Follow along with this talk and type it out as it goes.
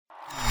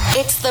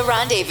It's The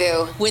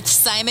Rendezvous with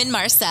Simon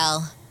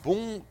Marcel.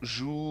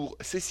 Bonjour,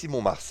 c'est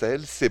Simon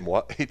Marcel, c'est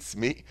moi, it's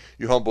me,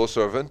 your humble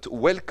servant.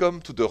 Welcome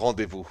to The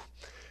Rendezvous.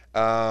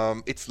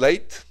 It's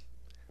late.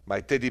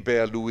 My teddy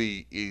bear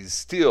Louis is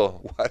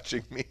still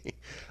watching me.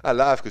 I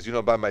laugh because,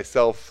 by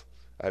myself,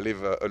 I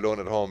live alone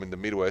at home in the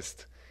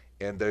Midwest,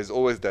 and there's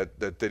always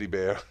that teddy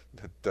bear.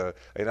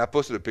 And I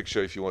posted a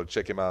picture if you want to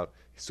check him out.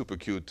 He's super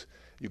cute.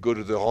 You go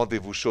to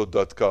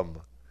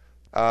therendezvousshow.com.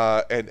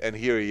 And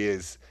here he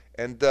is.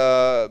 And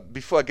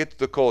before I get to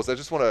the calls, I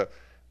just want to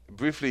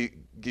briefly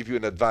give you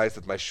an advice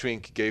that my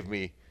shrink gave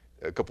me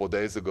a couple of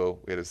days ago.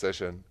 We had a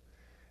session,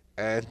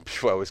 and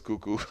before I was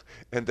cuckoo.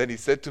 And then he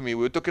said to me,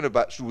 we were talking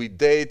about should we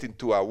date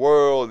into our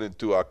world,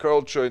 into our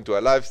culture, into our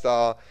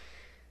lifestyle.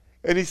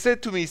 And he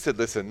said to me,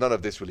 listen, none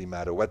of this really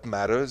matters. What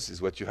matters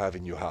is what you have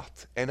in your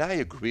heart. And I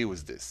agree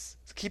with this.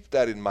 Keep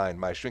that in mind.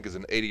 My shrink is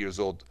an 80 years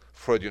old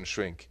Freudian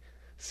shrink,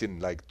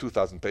 seen like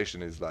 2,000 patients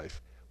in his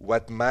life.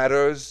 What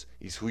matters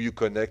is who you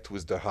connect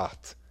with the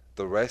heart.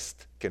 The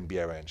rest can be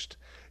arranged.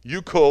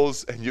 Your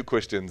calls and your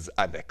questions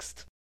are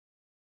next.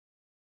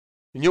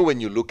 When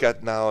you look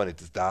at now and it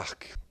is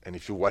dark, and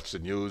if you watch the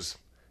news,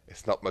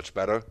 it's not much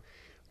better.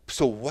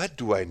 So what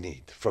do I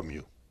need from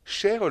you?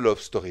 Share a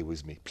love story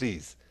with me,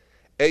 please.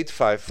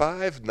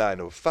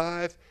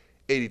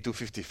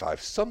 855-905-8255.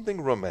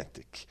 Something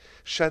romantic.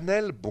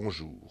 Chanel,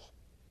 bonjour.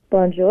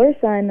 Bonjour,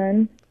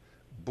 Simon.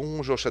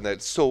 Bonjour, Chanel.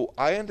 So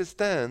I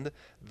understand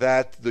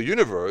that the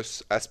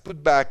universe has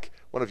put back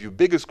one of your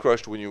biggest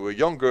crush when you were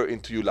younger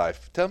into your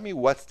life. Tell me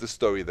what's the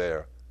story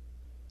there.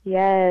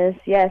 Yes.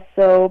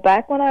 So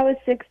back when I was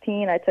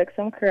 16, I took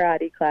some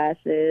karate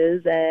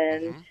classes,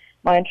 and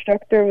my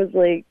instructor was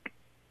like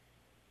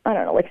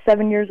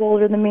 7 years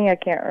older than me. I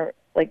can't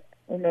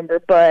remember,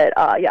 but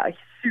he's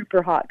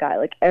super hot guy.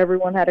 Like,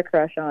 everyone had a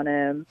crush on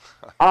him.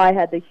 I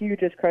had the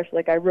hugest crush.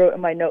 Like, I wrote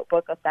in my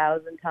notebook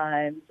 1,000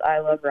 times, I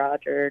love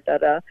Roger,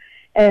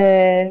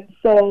 And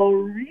so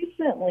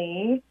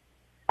recently,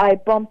 I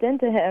bumped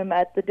into him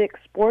at the Dick's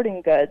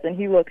Sporting Goods, and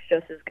he looks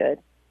just as good.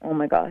 Oh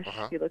my gosh,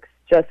 He looks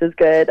just as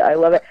good. I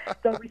love it.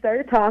 So we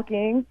started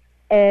talking,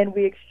 and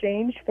we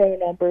exchanged phone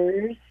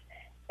numbers,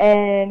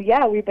 and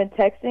we've been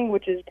texting,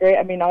 which is great.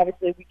 I mean,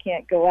 obviously we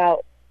can't go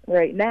out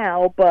right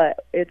now,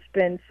 but it's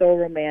been so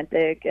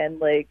romantic,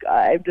 and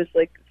I'm just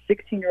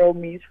 16-year-old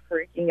me's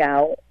freaking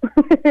out.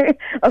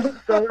 I'm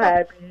so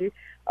happy.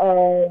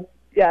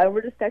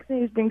 We're just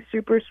texting. He's being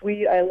super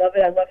sweet. I love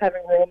it. I love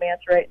having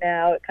romance right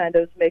now. It kind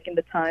of is making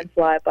the time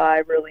fly by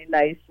really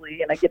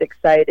nicely, and I get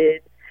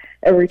excited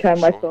every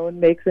time my phone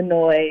makes a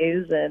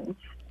noise, and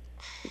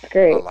it's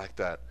great. I like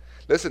that.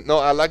 Listen,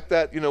 I like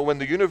that. When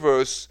the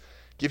universe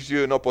gives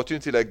you an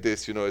opportunity like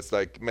this, it's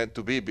like meant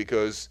to be,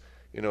 because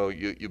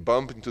you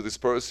bump into this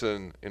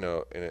person, in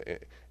a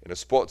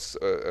sports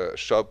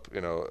shop,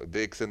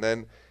 Dick's, and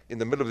then in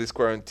the middle of this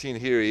quarantine,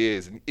 here he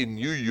is in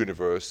your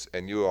universe,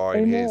 and you are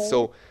in his.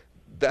 So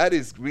that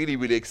is really,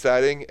 really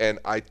exciting, and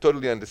I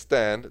totally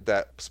understand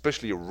that,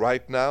 especially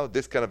right now,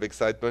 this kind of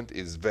excitement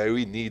is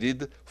very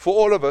needed for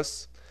all of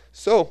us.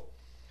 So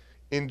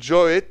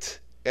enjoy it,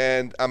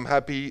 and I'm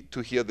happy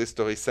to hear this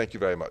story. Thank you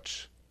very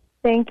much.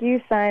 Thank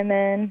you,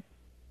 Simon.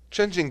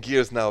 Changing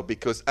gears now,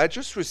 because I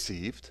just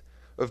received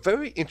a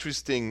very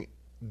interesting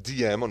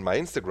DM on my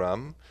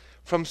Instagram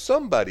from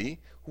somebody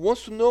who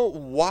wants to know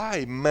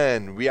why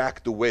men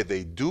react the way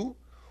they do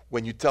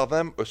when you tell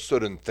them a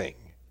certain thing.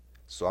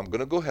 So I'm going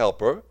to go help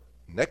her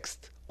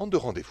next on The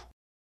Rendezvous.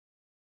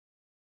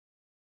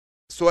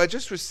 So I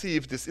just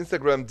received this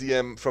Instagram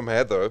DM from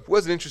Heather, who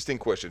has an interesting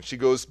question. She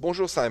goes,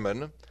 Bonjour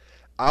Simon,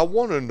 I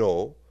want to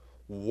know,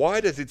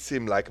 why does it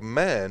seem like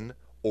men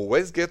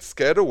always get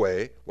scared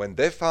away when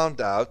they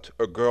found out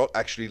a girl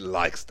actually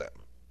likes them?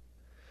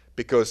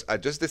 Because I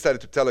just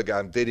decided to tell a guy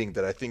I'm dating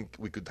that I think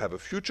we could have a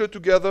future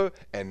together,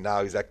 and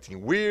now he's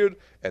acting weird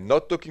and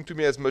not talking to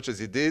me as much as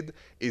he did.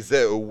 Is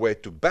there a way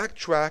to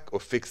backtrack or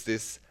fix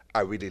this?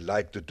 I really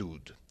like the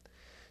dude.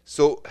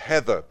 So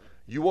Heather,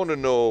 you want to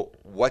know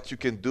what you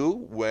can do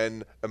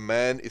when a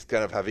man is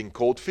kind of having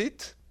cold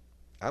feet?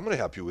 I'm going to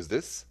help you with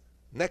this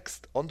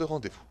next on The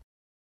Rendezvous.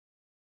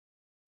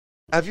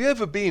 Have you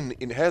ever been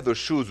in Heather's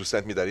shoes, who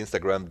sent me that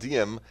Instagram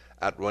DM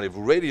at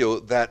Rendezvous Radio,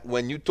 that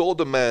when you told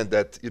a man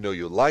that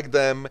you like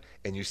them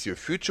and you see a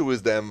future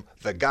with them,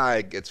 the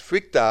guy gets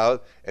freaked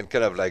out and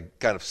kind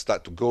of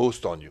start to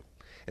ghost on you?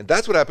 And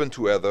that's what happened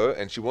to Heather,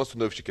 and she wants to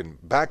know if she can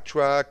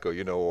backtrack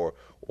or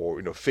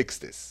fix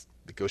this,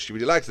 because she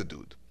really likes the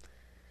dude.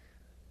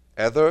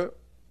 Heather,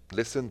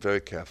 listen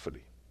very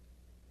carefully.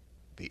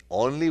 The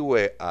only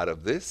way out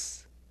of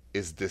this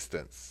is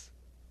distance.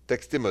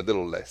 Text him a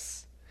little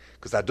less.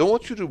 Because I don't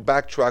want you to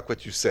backtrack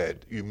what you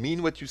said. You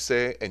mean what you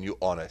say, and you're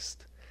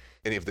honest.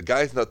 And if the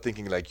guy's not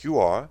thinking like you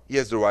are, he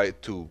has the right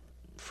to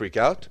freak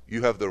out.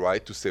 You have the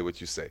right to say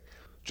what you say.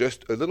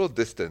 Just a little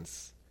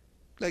distance,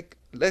 like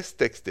less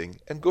texting,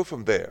 and go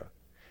from there.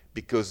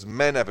 Because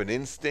men have an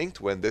instinct,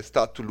 when they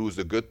start to lose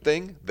a good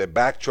thing, they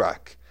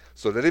backtrack.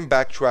 So let him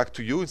backtrack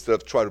to you instead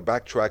of try to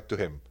backtrack to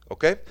him.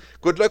 Okay?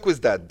 Good luck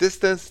with that.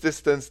 Distance,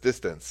 distance,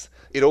 distance.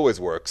 It always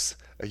works.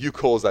 You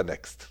calls are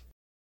next.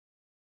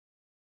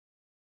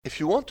 If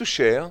you want to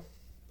share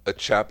a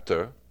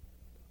chapter,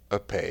 a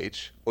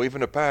page, or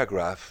even a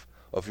paragraph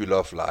of your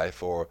love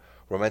life or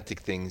romantic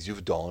things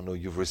you've done or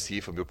you've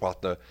received from your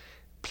partner,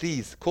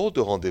 please call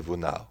the rendezvous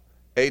now.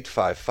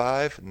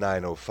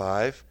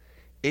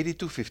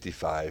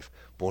 855-905-8255.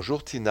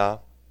 Bonjour, Tina.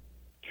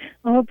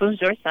 Oh,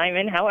 bonjour,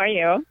 Simon. How are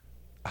you?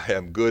 I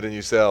am good, and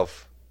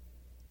yourself?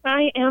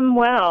 I am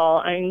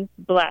well. I'm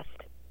blessed.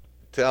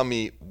 Tell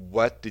me,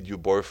 what did your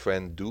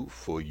boyfriend do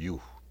for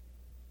you?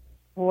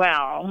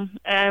 Well,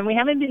 we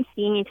haven't been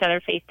seeing each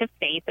other face to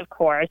face, of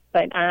course,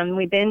 but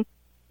we've been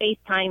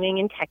FaceTiming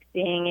and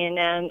texting,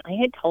 and I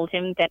had told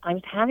him that I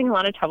was having a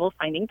lot of trouble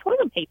finding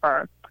toilet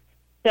paper.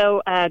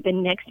 So the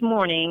next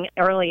morning,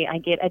 early, I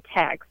get a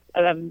text,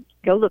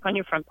 go look on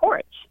your front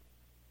porch.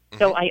 Mm-hmm.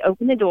 So I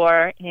opened the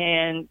door,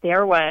 and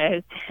there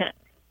was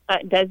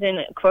a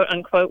dozen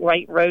quote-unquote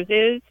white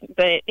roses,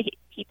 but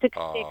he took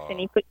sticks and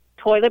he put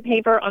toilet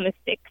paper on the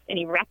sticks, and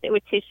he wrapped it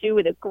with tissue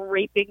with a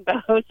great big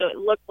bow, so it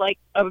looked like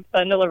a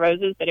bundle of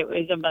roses, but it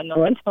was a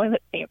bundle of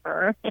toilet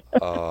paper.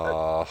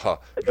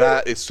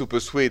 That is super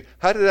sweet.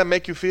 How did that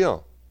make you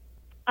feel?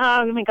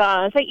 Oh, my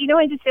gosh. I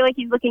just feel like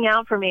he's looking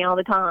out for me all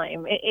the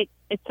time.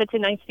 It's such a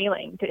nice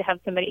feeling to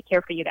have somebody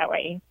care for you that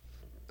way.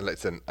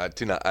 Listen,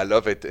 Tina, I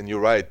love it, and you're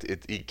right.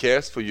 He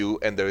cares for you,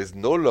 and there is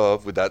no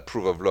love without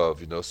proof of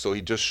love, So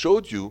he just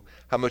showed you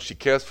how much he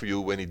cares for you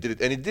when he did it,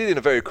 and he did it in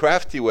a very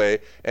crafty way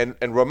and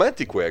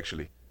romantic way,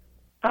 actually.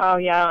 Oh,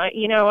 yeah. I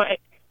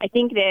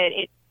think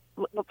that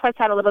plus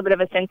had a little bit of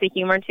a sense of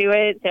humor to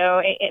it,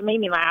 so it made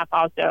me laugh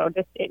also.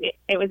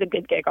 It was a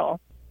good giggle.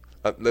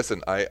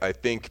 Listen, I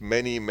think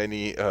many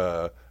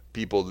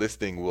people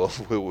listening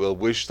will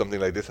wish something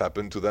like this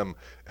happened to them.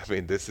 I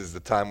mean, this is the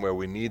time where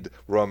we need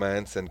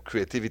romance and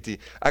creativity.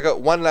 I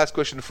got one last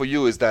question for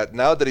you, is that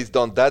now that he's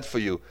done that for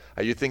you,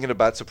 are you thinking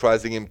about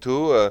surprising him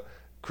too,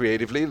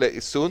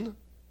 creatively, soon?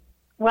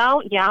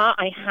 Well, yeah,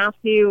 I have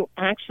to.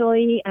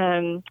 Actually,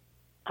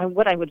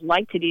 what I would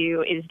like to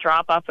do is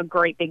drop off a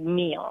great big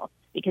meal,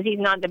 because he's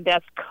not the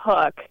best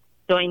cook,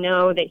 so I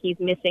know that he's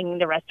missing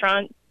the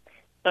restaurant.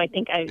 So I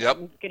think I'm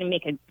going to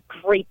make a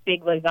great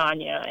big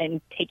lasagna and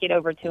take it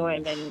over to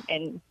him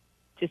and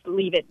just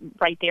leave it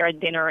right there at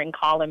dinner and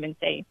call him and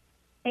say,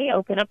 hey,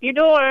 open up your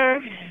door.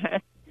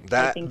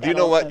 Do you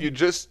know what?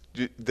 This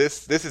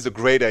is a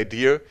great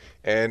idea,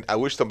 and I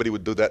wish somebody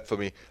would do that for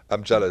me.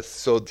 I'm jealous.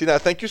 So, Tina,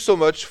 thank you so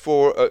much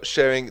for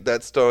sharing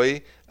that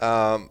story.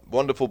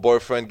 Wonderful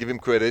boyfriend. Give him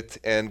credit,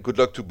 and good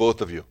luck to both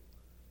of you.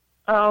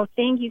 Oh,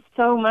 thank you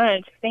so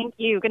much. Thank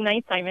you. Good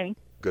night, Simon.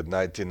 Good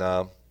night,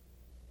 Tina.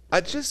 I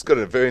just got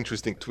a very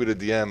interesting Twitter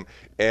DM,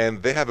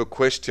 and they have a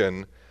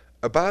question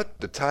about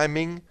the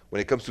timing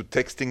when it comes to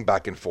texting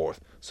back and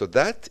forth. So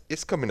that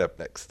is coming up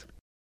next.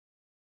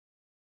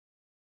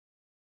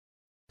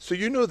 So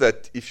you know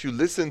that if you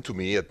listen to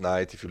me at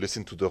night, if you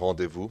listen to the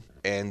rendezvous,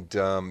 and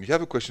you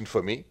have a question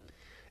for me,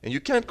 and you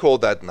can't call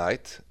that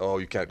night,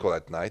 or you can't call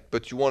that night,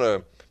 but you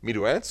want me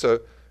to answer,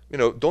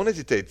 don't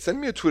hesitate.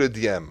 Send me a Twitter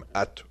DM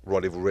at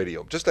Rendezvous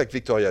Radio, just like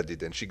Victoria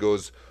did. And she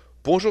goes,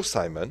 Bonjour,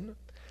 Simon.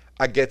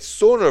 I get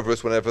so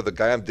nervous whenever the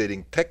guy I'm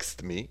dating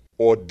texts me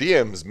or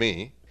DMs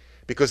me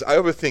because I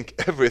overthink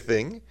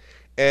everything,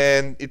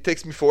 and it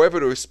takes me forever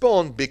to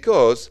respond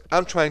because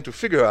I'm trying to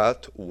figure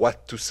out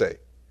what to say.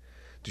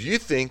 Do you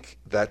think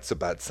that's a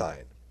bad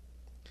sign?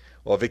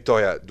 Well,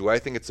 Victoria, do I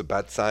think it's a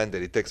bad sign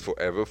that it takes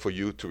forever for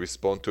you to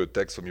respond to a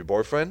text from your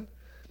boyfriend?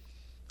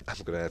 I'm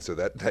going to answer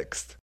that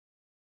next.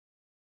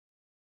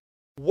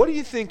 What do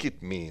you think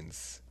it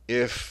means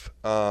if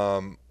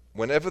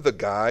whenever the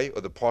guy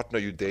or the partner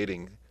you're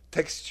dating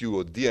texts you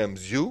or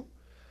DMs you,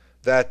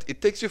 that it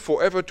takes you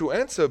forever to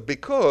answer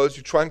because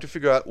you're trying to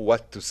figure out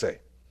what to say?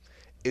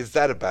 Is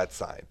that a bad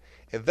sign?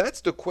 And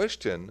that's the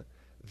question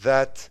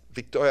that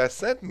Victoria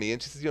sent me,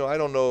 and she says, I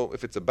don't know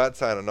if it's a bad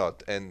sign or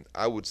not. And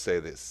I would say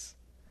this: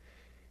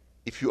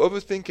 if you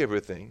overthink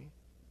everything,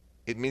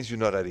 it means you're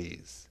not at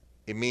ease.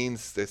 It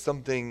means there's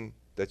something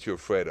that you're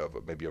afraid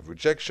of, maybe of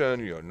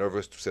rejection, you're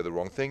nervous to say the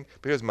wrong thing.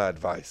 But here's my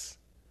advice: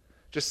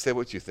 just say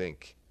what you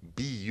think.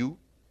 Be you,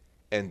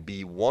 and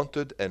be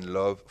wanted and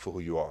loved for who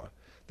you are.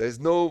 There's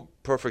no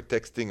perfect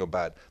texting or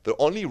bad. The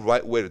only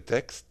right way to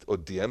text or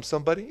DM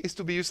somebody is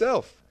to be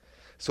yourself.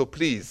 So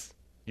please,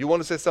 you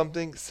want to say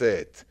something? Say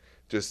it.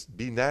 Just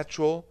be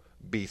natural,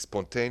 be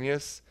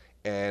spontaneous,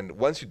 and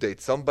once you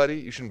date somebody,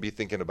 you shouldn't be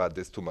thinking about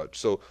this too much.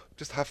 So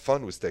just have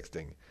fun with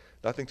texting.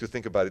 Nothing to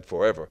think about it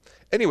forever.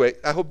 Anyway,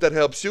 I hope that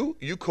helps you.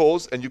 You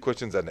calls and you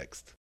questions are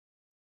next.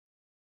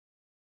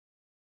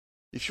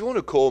 If you want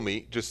to call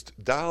me, just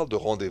dial the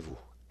rendezvous.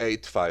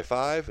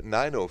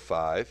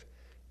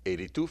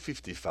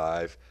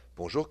 855-905-8255.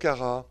 Bonjour,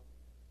 Cara.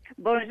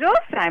 Bonjour,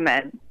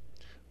 Simon.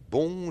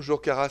 Bonjour,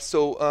 Cara.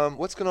 So,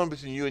 what's going on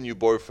between you and your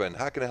boyfriend?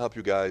 How can I help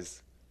you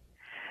guys?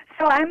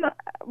 So I'm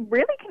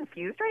really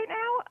confused right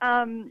now.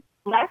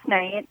 Last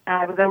night,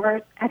 I was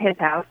over at his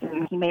house,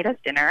 and he made us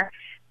dinner.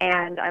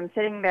 And I'm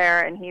sitting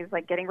there, and he's,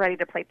 getting ready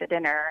to plate the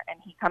dinner.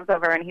 And he comes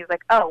over, and he's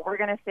like, oh, we're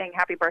going to sing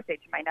happy birthday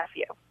to my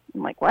nephew.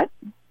 I'm like, what?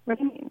 What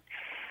do you mean?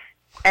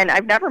 And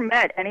I've never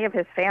met any of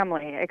his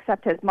family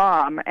except his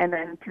mom. And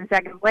then 2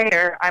 seconds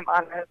later, I'm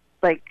on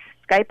a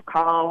Skype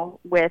call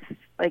with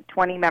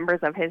 20 members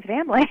of his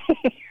family.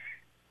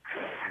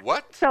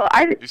 What? So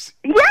You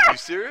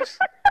serious?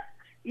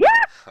 Yeah.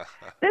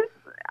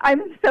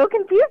 I'm so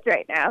confused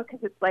right now because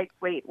it's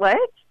wait, what?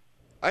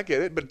 I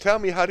get it, but tell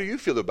me, how do you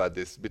feel about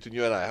this between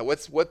you and I?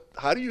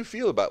 How do you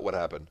feel about what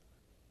happened?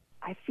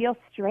 I feel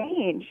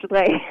strange.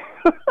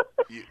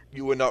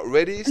 You were not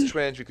ready?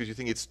 Strange because you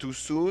think it's too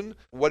soon?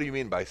 What do you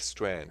mean by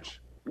strange?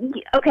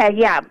 Okay,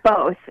 yeah,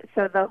 both.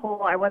 So the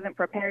whole, I wasn't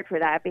prepared for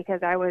that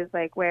because I was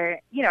I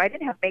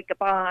didn't have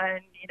makeup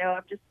on,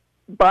 I'm just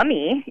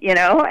bummy,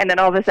 and then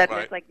all of a sudden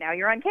Right. it's now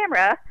you're on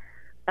camera.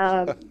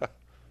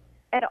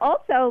 And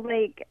also,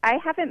 I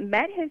haven't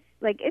met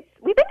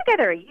we've been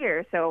together a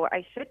year, so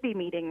I should be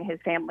meeting his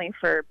family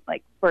for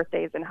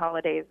birthdays and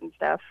holidays and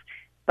stuff.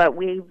 But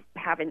we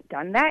haven't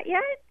done that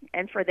yet.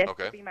 And for this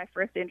Okay. to be my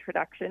first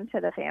introduction to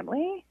the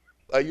family,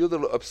 Are you a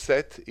little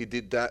upset he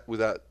did that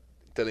without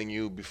telling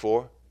you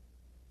before?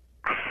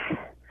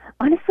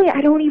 honestly,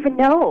 I don't even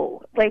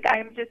know.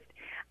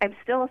 I'm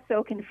still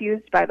so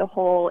confused by the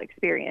whole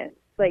experience.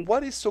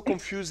 What is so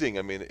confusing?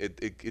 I mean,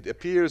 it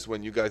appears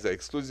when you guys are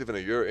exclusive and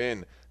a year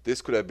in,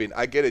 this could have been,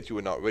 I get it, you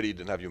were not ready,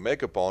 didn't have your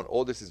makeup on,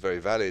 all this is very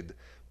valid,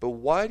 but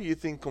why do you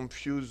think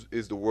confused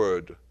is the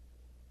word?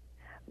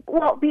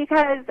 Well,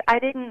 because I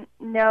didn't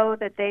know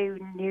that they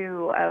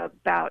knew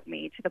about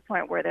me to the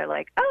point where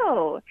they're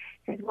oh,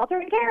 here's Walter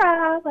and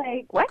Kara.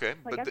 What? Okay,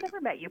 but I've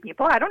never met you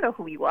people. I don't know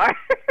who you are.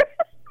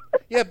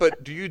 Yeah,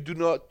 but do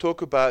not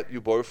talk about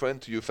your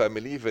boyfriend to your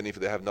family even if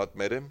they have not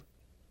met him?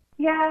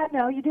 Yeah,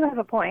 no, you do have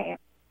a point.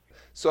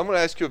 So I'm going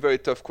to ask you a very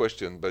tough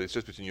question, but it's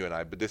just between you and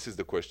I, but this is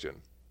the question.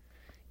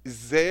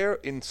 Is there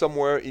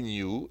somewhere in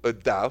you a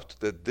doubt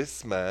that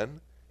this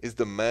man is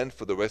the man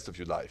for the rest of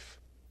your life?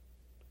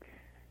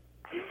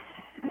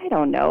 I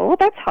don't know.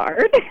 That's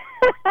hard.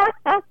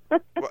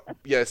 Well,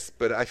 yes,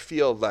 but I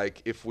feel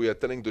like if we are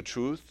telling the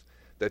truth,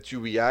 that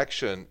your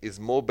reaction is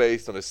more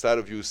based on a side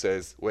of you who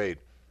says, wait,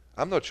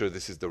 I'm not sure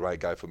this is the right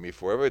guy for me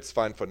forever. It's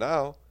fine for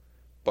now,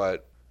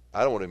 but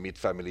I don't want to meet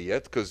family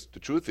yet because the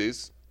truth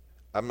is,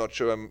 I'm not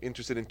sure I'm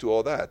interested into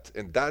all that.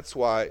 And that's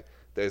why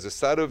there's a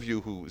side of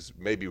you who's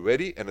maybe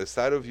ready and a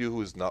side of you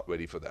who's not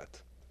ready for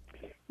that.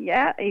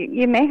 Yeah,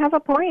 you may have a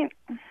point.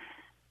 I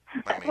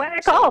That's mean, why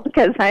I called,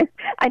 because I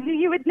knew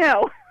you would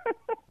know.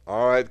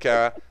 All right,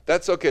 Kara.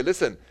 That's okay.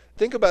 Listen,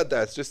 think about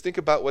that. Just think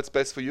about what's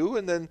best for you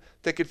and then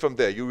take it from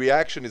there. Your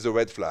reaction is a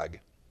red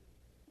flag.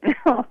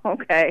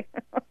 Okay.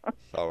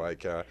 All right,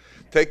 Kara.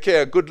 Take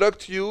care. Good luck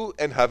to you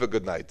and have a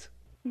good night.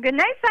 Good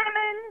night,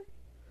 Simon.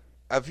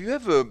 Have you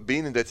ever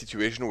been in that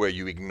situation where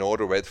you ignored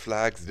the red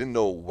flags, didn't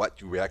know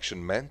what your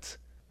reaction meant?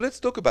 Let's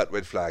talk about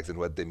red flags and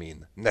what they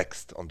mean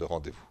next on the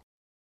rendezvous.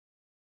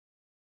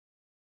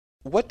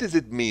 What does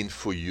it mean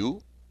for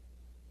you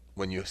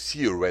when you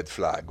see a red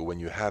flag or when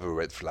you have a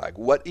red flag?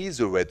 What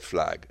is a red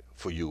flag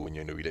for you when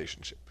you're in a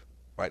relationship?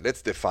 Right,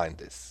 let's define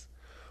this.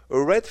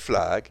 A red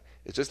flag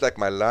is just like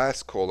my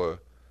last caller,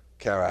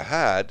 Kara,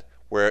 had,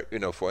 where,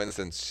 for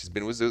instance, she's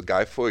been with a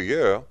guy for a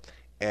year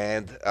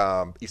and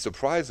he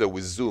surprised her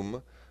with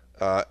Zoom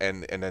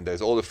and then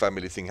there's all the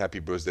family saying happy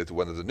birthday to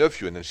one of the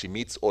nephew and then she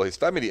meets all his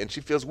family and she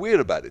feels weird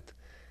about it.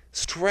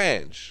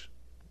 Strange.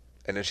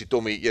 And then she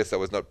told me, yes, I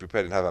was not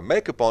prepared and have a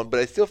makeup on, but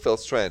I still felt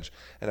strange.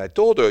 And I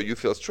told her, you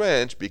feel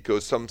strange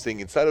because something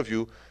inside of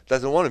you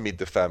doesn't want to meet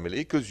the family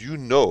because you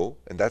know,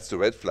 and that's the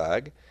red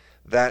flag,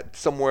 that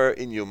somewhere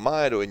in your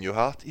mind or in your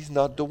heart is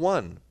not the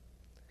one.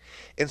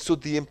 And so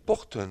the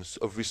importance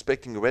of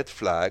respecting red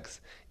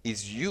flags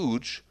is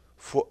huge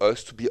for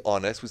us to be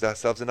honest with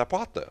ourselves and our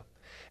partner.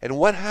 And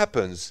what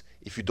happens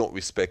if you don't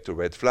respect a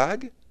red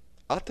flag?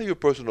 I'll tell you a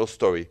personal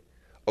story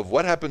of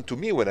what happened to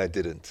me when I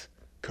didn't,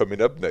 coming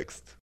up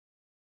next.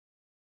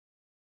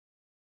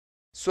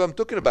 So I'm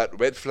talking about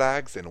red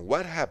flags and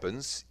what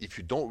happens if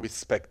you don't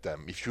respect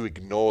them, if you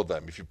ignore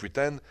them, if you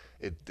pretend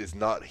it is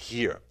not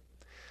here.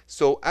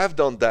 So I've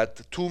done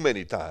that too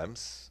many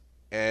times.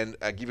 And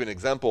I'll give you an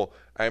example.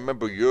 I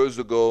remember years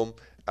ago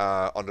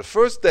on the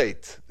first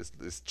date,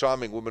 this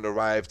charming woman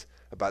arrived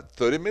about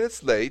 30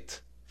 minutes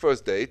late,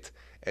 first date,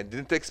 and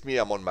didn't text me,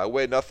 I'm on my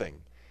way,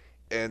 nothing.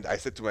 And I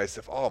said to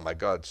myself, oh my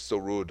God, so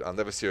rude, I'll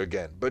never see her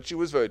again. But she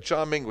was very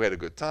charming, we had a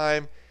good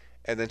time.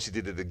 And then she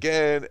did it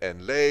again,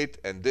 and late,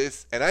 and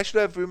this. And I should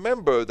have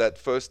remembered that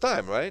first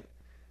time, right?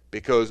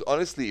 Because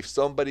honestly, if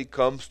somebody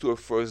comes to a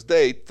first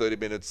date 30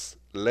 minutes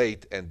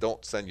late and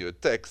don't send you a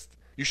text,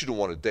 you shouldn't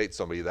want to date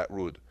somebody that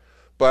rude.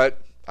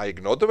 But I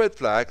ignored the red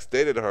flags,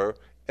 dated her,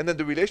 and then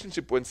the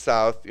relationship went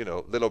south,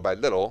 little by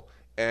little,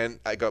 and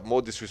I got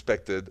more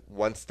disrespected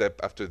one step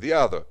after the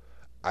other.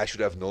 I should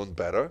have known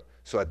better,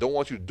 so I don't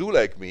want you to do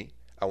like me.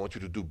 I want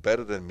you to do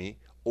better than me.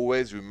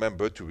 Always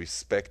remember to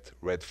respect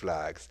red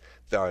flags.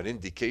 They are an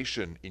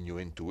indication in your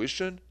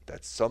intuition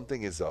that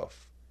something is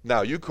off.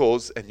 Now, your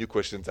calls and your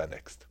questions are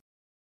next.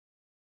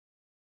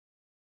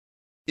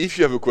 If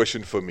you have a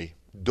question for me,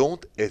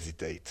 don't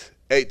hesitate.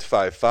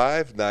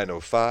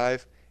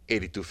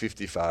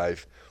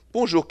 855-905-8255.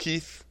 Bonjour,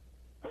 Keith.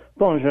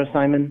 Bonjour,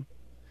 Simon.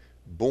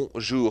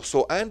 Bonjour.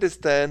 So I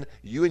understand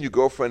you and your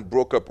girlfriend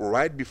broke up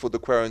right before the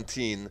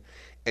quarantine,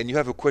 and you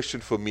have a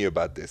question for me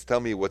about this. Tell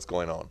me what's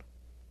going on.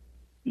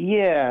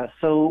 Yeah,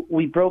 so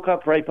we broke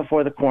up right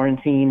before the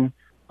quarantine.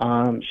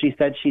 She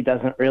said she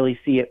doesn't really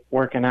see it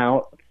working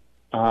out.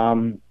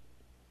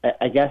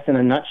 I guess in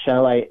a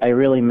nutshell, I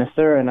really miss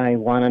her, and I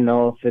want to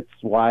know if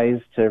it's wise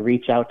to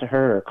reach out to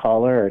her or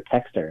call her or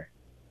text her.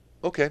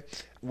 Okay.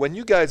 When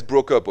you guys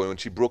broke up, or when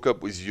she broke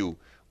up with you,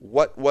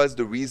 what was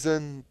the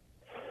reason?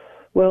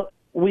 Well,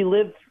 we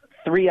live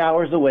 3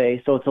 hours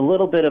away, so it's a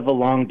little bit of a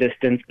long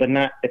distance, but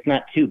it's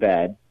not too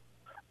bad.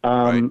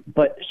 Right.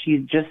 But she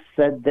just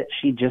said that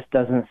she just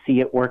doesn't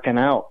see it working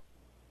out,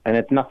 and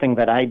it's nothing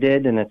that I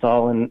did, and it's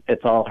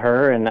all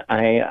her, and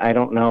I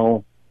don't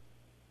know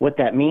what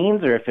that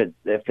means, or if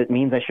it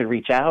means I should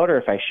reach out, or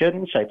if I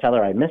shouldn't. Should I tell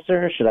her I miss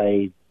her? Should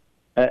I,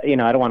 I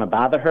don't want to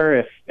bother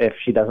her if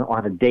she doesn't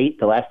want to date.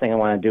 The last thing I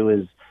want to do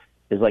is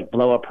like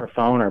blow up her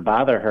phone or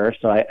bother her.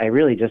 So I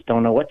really just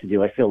don't know what to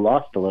do. I feel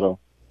lost a little.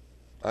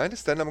 I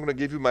understand. I'm going to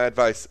give you my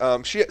advice.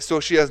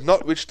 She has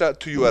not reached out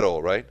to you at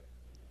all, right?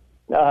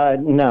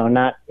 No,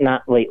 not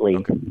lately.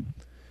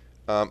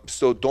 Okay.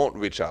 So don't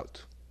reach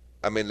out.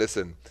 I mean,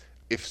 listen,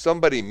 if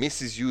somebody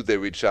misses you, they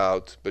reach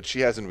out, but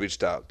she hasn't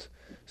reached out.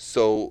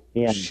 So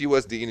Yeah. she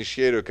was the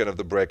initiator, kind of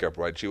the breakup,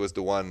 right? She was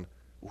the one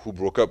who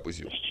broke up with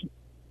you.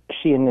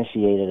 She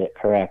initiated it,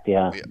 correct?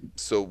 Yeah. Yeah.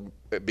 So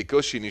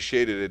because she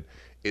initiated it,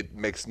 it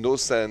makes no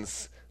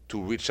sense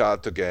to reach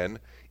out again.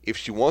 If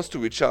she wants to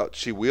reach out,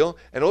 she will.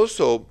 And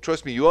also,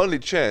 trust me, your only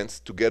chance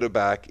to get her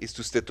back is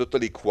to stay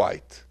totally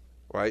quiet,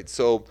 right?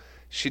 So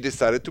she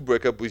decided to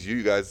break up with you.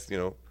 You guys,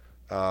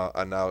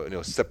 are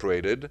now,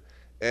 separated.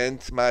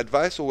 And my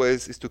advice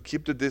always is to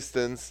keep the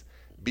distance,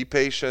 be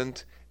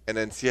patient, and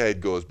then see how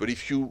it goes. But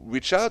if you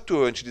reach out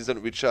to her and she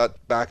doesn't reach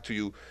out back to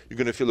you, you're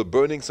going to feel a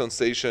burning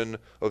sensation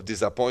of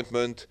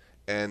disappointment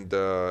and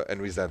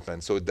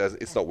resentment. So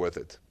it's not worth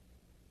it.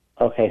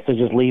 Okay, so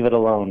just leave it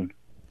alone.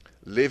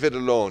 Leave it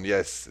alone.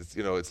 Yes,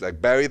 it's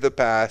like bury the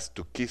past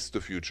to kiss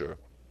the future.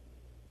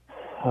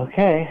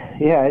 Okay,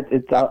 yeah,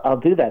 I'll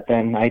do that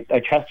then. I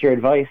trust your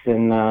advice,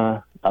 and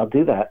I'll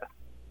do that.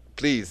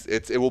 Please,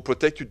 it will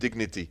protect your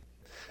dignity.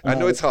 I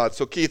know it's hard.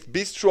 So Keith,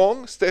 be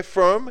strong, stay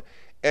firm,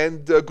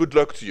 and good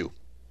luck to you.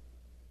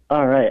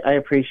 All right, I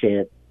appreciate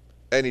it.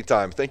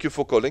 Anytime. Thank you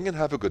for calling, and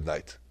have a good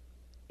night.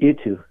 You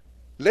too.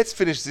 Let's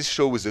finish this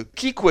show with a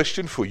key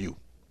question for you.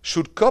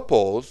 Should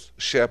couples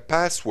share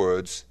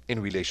passwords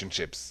in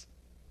relationships?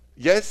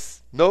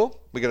 Yes? No?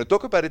 We're going to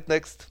talk about it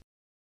next.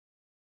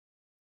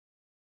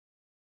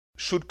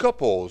 Should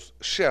couples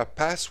share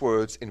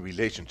passwords in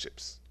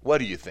relationships? What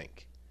do you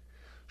think?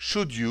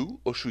 Should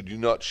you or should you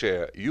not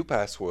share your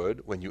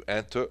password when you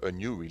enter a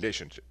new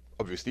relationship?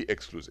 Obviously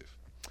exclusive.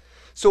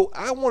 So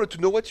I wanted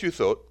to know what you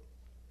thought,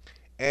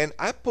 and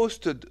I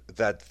posted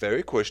that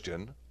very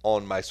question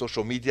on my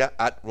social media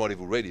at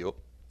Rendezvous Radio.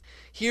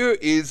 Here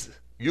is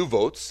your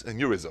votes and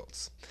your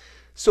results.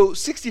 So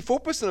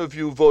 64% of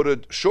you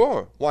voted,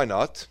 sure, why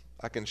not?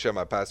 I can share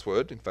my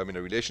password if I'm in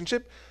a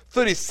relationship.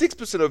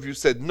 36% of you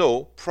said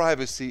no,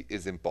 privacy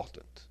is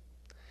important.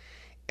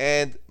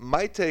 And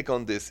my take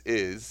on this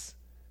is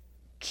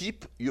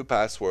keep your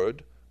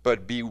password,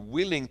 but be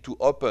willing to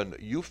open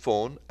your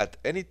phone at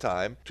any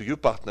time to your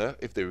partner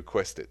if they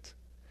request it.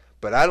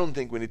 But I don't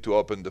think we need to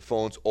open the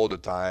phones all the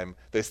time.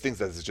 There's things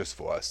that is just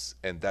for us,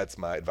 and that's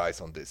my advice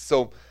on this.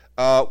 So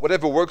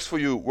whatever works for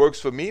you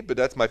works for me, but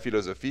that's my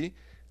philosophy.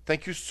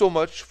 Thank you so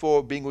much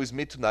for being with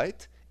me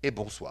tonight, et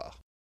bonsoir.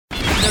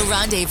 The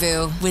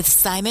Rendezvous with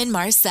Simon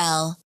Marcel.